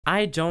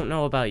I don't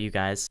know about you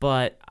guys,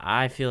 but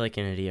I feel like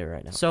an idiot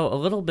right now. So a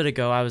little bit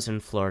ago, I was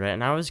in Florida,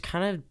 and I was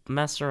kind of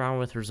messing around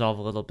with Resolve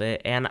a little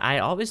bit, and I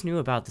always knew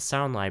about the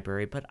sound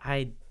library, but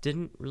I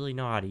didn't really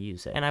know how to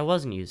use it, and I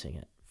wasn't using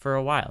it for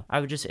a while.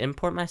 I would just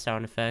import my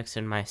sound effects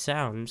and my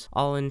sounds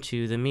all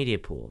into the media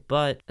pool.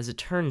 But as it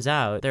turns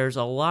out, there's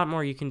a lot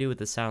more you can do with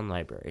the sound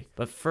library.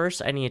 But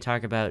first, I need to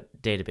talk about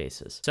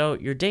databases. So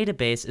your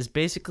database is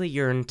basically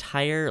your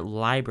entire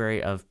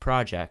library of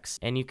projects,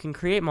 and you can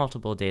create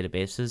multiple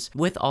databases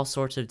with all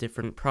sorts of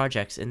different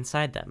projects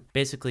inside them.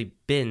 Basically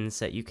bins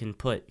that you can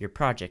put your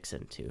projects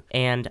into.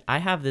 And I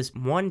have this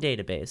one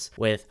database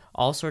with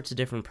all sorts of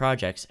different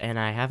projects, and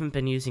I haven't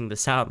been using the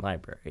sound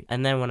library.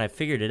 And then when I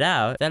figured it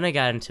out, then I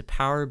got into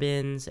power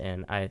bins,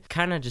 and I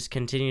kind of just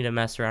continue to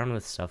mess around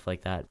with stuff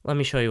like that. Let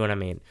me show you what I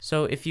mean.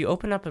 So if you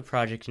open up a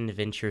project in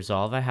Davinci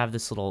Resolve, I have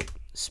this little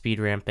speed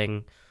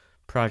ramping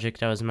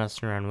project I was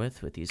messing around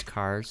with these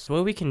cars. So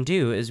what we can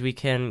do is we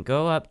can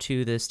go up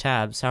to this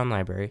tab, sound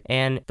library,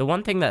 and the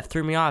one thing that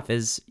threw me off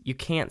is you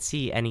can't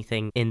see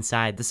anything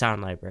inside the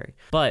sound library,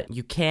 but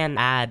you can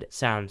add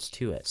sounds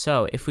to it.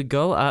 So if we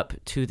go up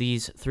to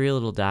these three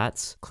little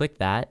dots, click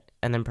that,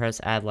 and then press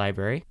add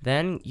library,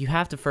 then you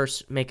have to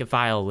first make a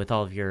file with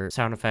all of your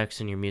sound effects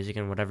and your music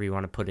and whatever you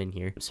want to put in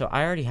here. So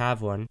I already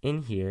have one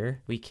in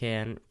here. We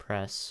can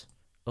press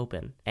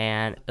open,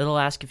 and it'll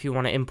ask if you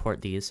want to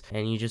import these,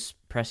 and you just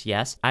press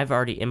yes. I've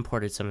already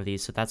imported some of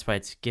these, so that's why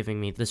it's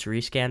giving me this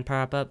rescan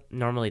pop-up.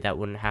 Normally that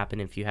wouldn't happen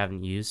if you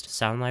haven't used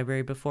sound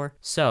library before.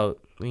 So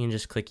we can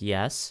just click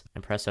yes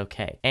and press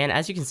OK. And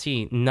as you can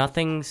see,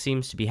 nothing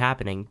seems to be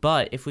happening,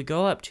 but if we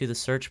go up to the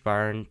search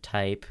bar and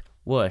type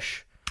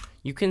whoosh,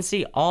 you can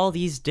see all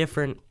these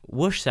different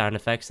whoosh sound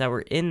effects that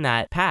were in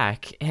that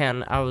pack,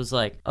 and I was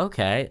like,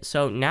 okay,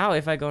 so now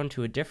if I go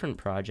into a different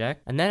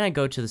project, and then I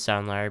go to the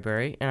sound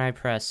library, and I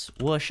press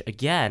whoosh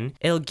again,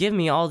 it'll give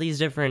me all these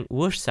different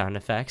whoosh sound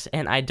effects,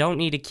 and I don't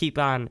need to keep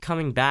on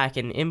coming back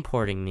and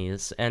importing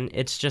these, and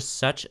it's just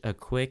such a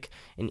quick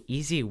and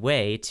easy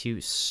way to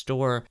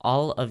store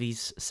all of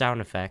these sound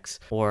effects,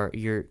 or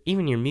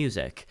even your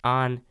music,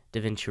 on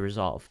Davinci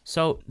Resolve.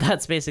 So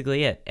that's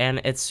basically it, and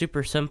it's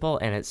super simple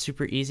and it's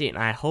super easy, and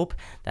I hope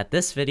that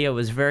this video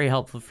was very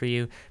helpful for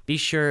you. Be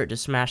sure to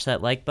smash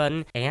that like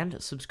button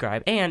and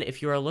subscribe, and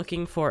if you are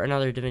looking for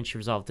another Davinci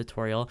Resolve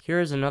tutorial,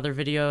 here is another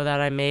video that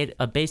I made,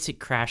 a basic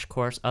crash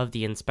course of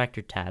the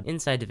inspector tab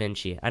inside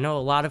Davinci. I know a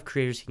lot of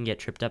creators can get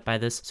tripped up by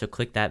this, so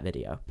click that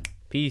video.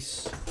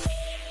 Peace.